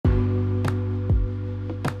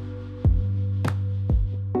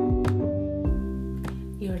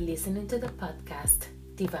listening to the podcast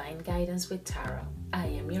Divine Guidance with Tarot. I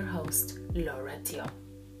am your host, Laura Tio.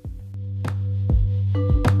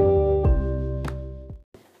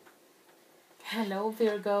 Hello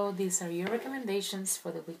Virgo, these are your recommendations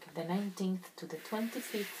for the week of the 19th to the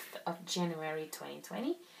 25th of January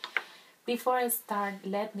 2020. Before I start,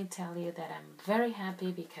 let me tell you that I'm very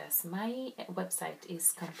happy because my website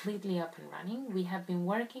is completely up and running. We have been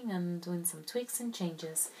working on doing some tweaks and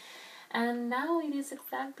changes, and now it is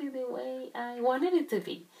exactly the way I wanted it to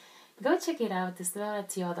be. Go check it out, it's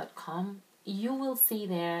lauratio.com. You will see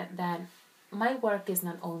there that my work is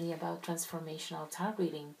not only about transformational tarot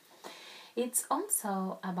reading, it's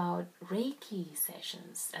also about Reiki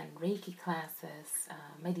sessions and Reiki classes,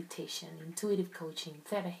 meditation, intuitive coaching,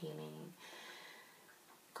 theta healing.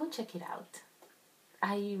 Go check it out.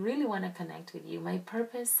 I really want to connect with you. My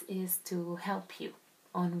purpose is to help you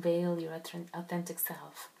unveil your authentic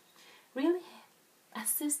self. Really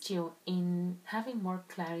assist you in having more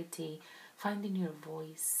clarity, finding your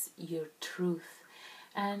voice, your truth,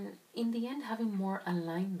 and in the end having more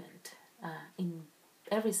alignment in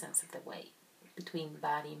every sense of the way between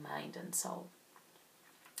body, mind, and soul.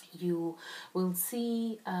 You will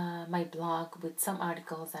see my blog with some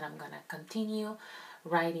articles that I'm going to continue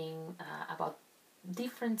writing about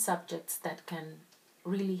different subjects that can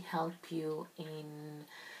really help you in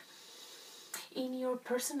your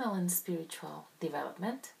personal and spiritual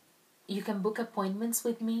development. You can book appointments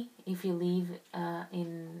with me. If you live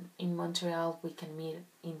in Montreal, we can meet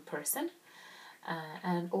in person.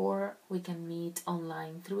 Or we can meet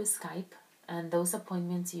online through Skype, and those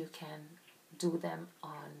appointments you can do them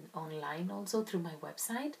online also through my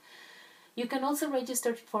website. You can also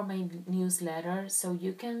register for my newsletter so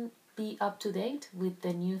you can be up to date with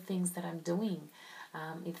the new things that I'm doing.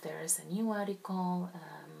 If there is a new article,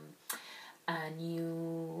 a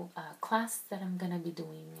new class that I'm going to be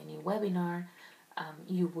doing, a new webinar,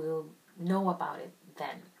 you will know about it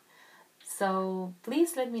then. So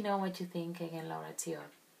please let me know what you think. Again,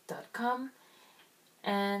 lauratio.com.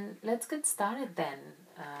 And let's get started then,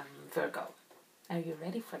 Virgo. Are you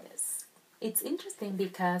ready for this? It's interesting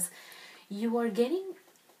because you are getting,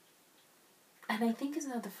 and I think it's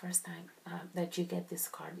not the first time that you get this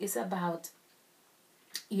card. It's about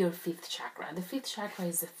your fifth chakra. The fifth chakra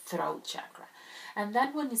is the throat chakra. And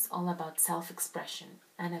that one is all about self-expression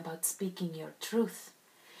and about speaking your truth.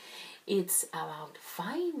 It's about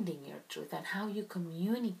finding your truth and how you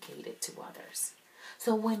communicate it to others.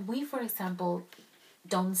 So when we, for example,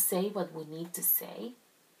 don't say what we need to say,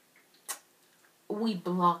 we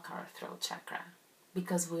block our throat chakra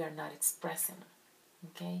because we are not expressing.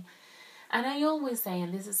 Okay? And I always say,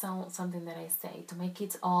 and this is something that I say to my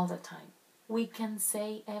kids all the time, we can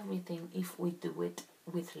say everything if we do it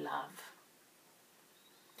with love.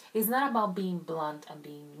 It's not about being blunt and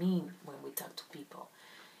being mean when we talk to people.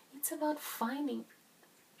 It's about finding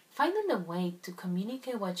a way to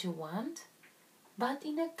communicate what you want, but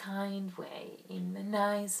in a kind way, in a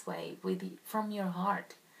nice way, from your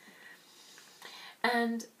heart.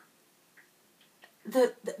 And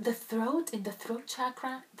the throat, in the throat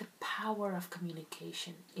chakra, the power of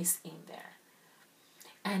communication is in there.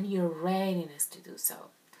 And your readiness to do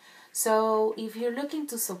so. So if you're looking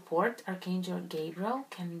to support, Archangel Gabriel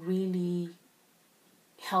can really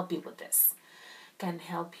help you with this. Can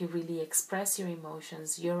help you really express your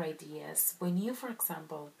emotions, your ideas. When you, for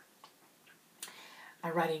example,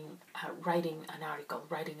 are writing an article,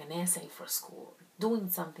 writing an essay for school, doing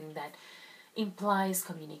something that implies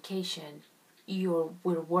communication,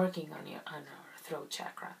 we're working on our throat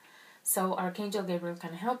chakra. So Archangel Gabriel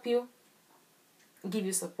can help you, give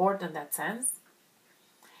you support in that sense,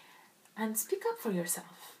 and speak up for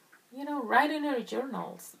yourself. Write in your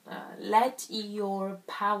journals. Let your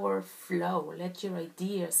power flow. Let your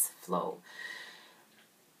ideas flow.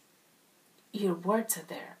 Your words are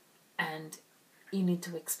there, and you need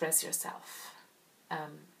to express yourself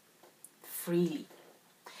freely.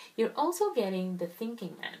 You're also getting the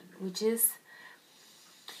thinking man, which is,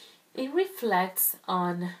 it reflects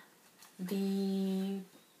on the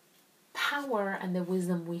power and the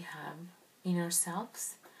wisdom we have in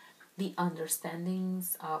ourselves, the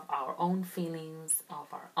understandings of our own feelings, of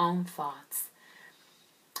our own thoughts.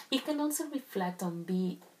 It can also reflect on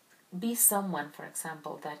be someone, for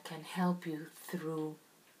example, that can help you through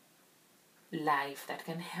life, that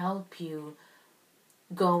can help you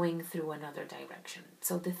going through another direction.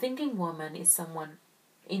 So the thinking woman is someone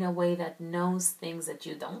in a way that knows things that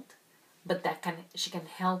you don't, but she can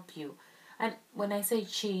help you. And when I say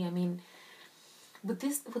she, I mean with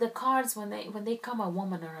the cards, when they come a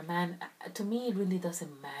woman or a man, to me it really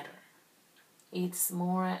doesn't matter. It's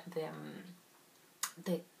more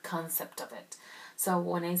the concept of it. So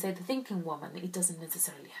when I say the thinking woman, it doesn't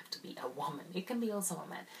necessarily have to be a woman. It can be also a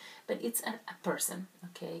man. But it's a person,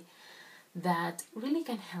 okay, that really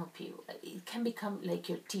can help you. It can become like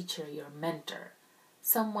your teacher, your mentor,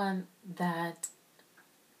 someone that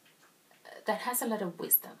has a lot of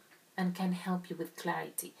wisdom and can help you with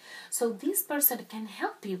clarity. So this person can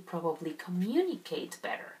help you probably communicate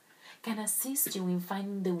better, can assist you in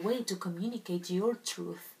finding the way to communicate your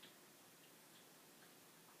truth.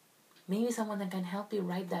 Maybe someone that can help you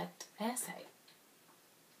write that essay.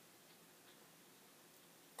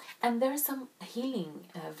 And there's some healing,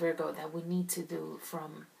 Virgo, that we need to do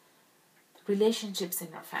from relationships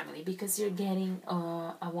in our family, because you're getting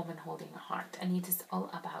a woman holding a heart, and it is all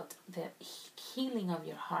about the healing of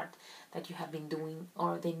your heart that you have been doing,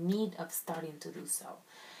 or the need of starting to do so.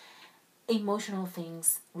 Emotional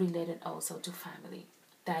things related also to family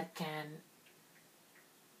that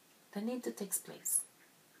need to take place.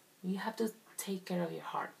 You have to take care of your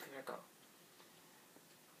heart, Virgo.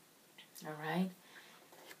 All right.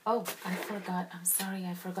 Oh, I forgot. I'm sorry.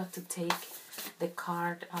 I forgot to take the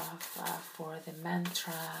card of for the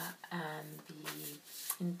mantra and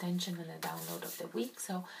the intention and the download of the week.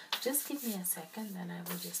 So just give me a second, and I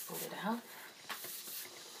will just pull it out.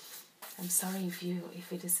 I'm sorry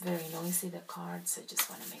if it is very noisy, the cards. I just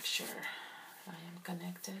want to make sure I am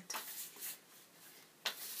connected.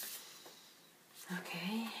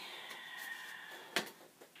 Okay.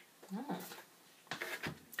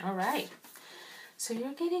 All right. So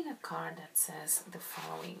you're getting a card that says the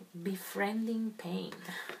following: befriending pain.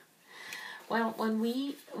 Well, when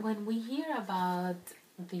we hear about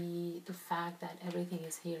the fact that everything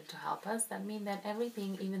is here to help us, that means that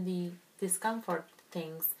everything, even the discomfort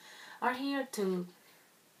things, are here to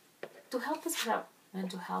help us grow and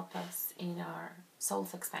to help us in our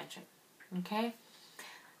soul's expansion. Okay?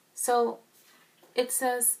 So it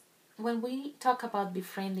says, when we talk about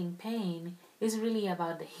befriending pain, it's really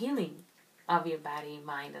about the healing of your body,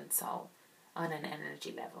 mind, and soul on an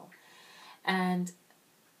energy level. And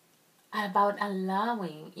about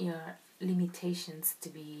allowing your limitations to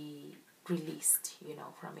be released,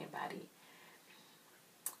 from your body.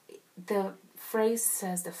 The phrase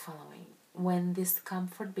says the following: when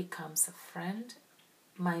discomfort becomes a friend,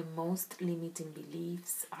 my most limiting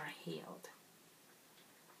beliefs are healed.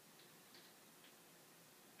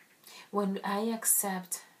 When I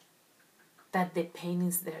accept that the pain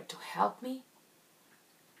is there to help me,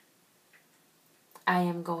 I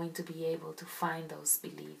am going to be able to find those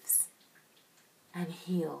beliefs and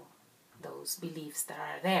heal those beliefs that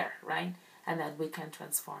are there, right? And that we can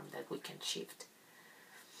transform, that we can shift.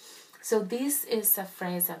 So this is a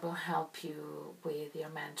phrase that will help you with your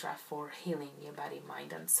mantra for healing your body,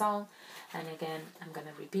 mind, and soul. And again, I'm going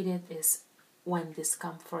to repeat it, is when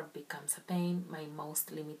discomfort becomes a pain, my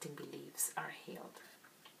most limiting beliefs are healed.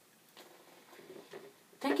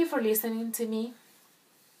 Thank you for listening to me,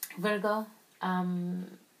 Virgo.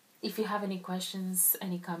 If you have any questions,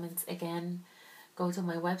 any comments, again, go to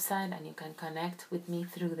my website and you can connect with me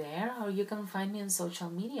through there, or you can find me on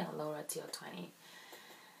social media, LauraTeo20.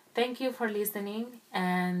 Thank you for listening,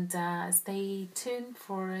 and stay tuned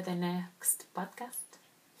for the next podcast.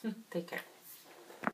 Take care.